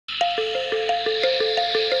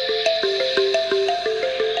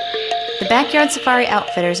Backyard Safari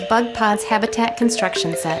Outfitters BUG-OPOLIS Habitat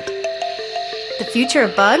Construction Set. The future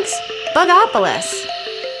of bugs? BUG-OPOLIS!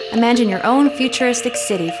 Imagine your own futuristic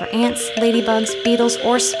city for ants, ladybugs, beetles,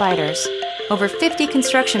 or spiders. Over 50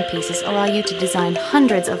 construction pieces allow you to design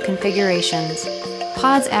hundreds of configurations.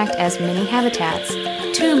 Pods act as mini habitats.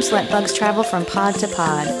 Tubes let bugs travel from pod to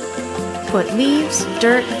pod. Put leaves,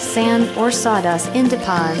 dirt, sand, or sawdust into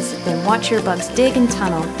pods, then watch your bugs dig and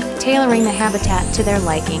tunnel, tailoring the habitat to their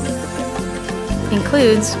liking.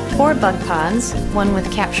 Includes 4 bug pods, 1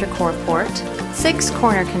 with capture core port, 6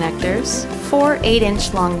 corner connectors, 4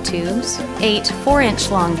 8-inch long tubes, 8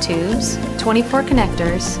 4-inch long tubes, 24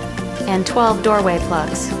 connectors, and 12 doorway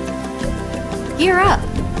plugs. Gear up!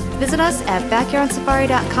 Visit us at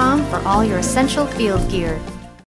backyardsafari.com for all your essential field gear.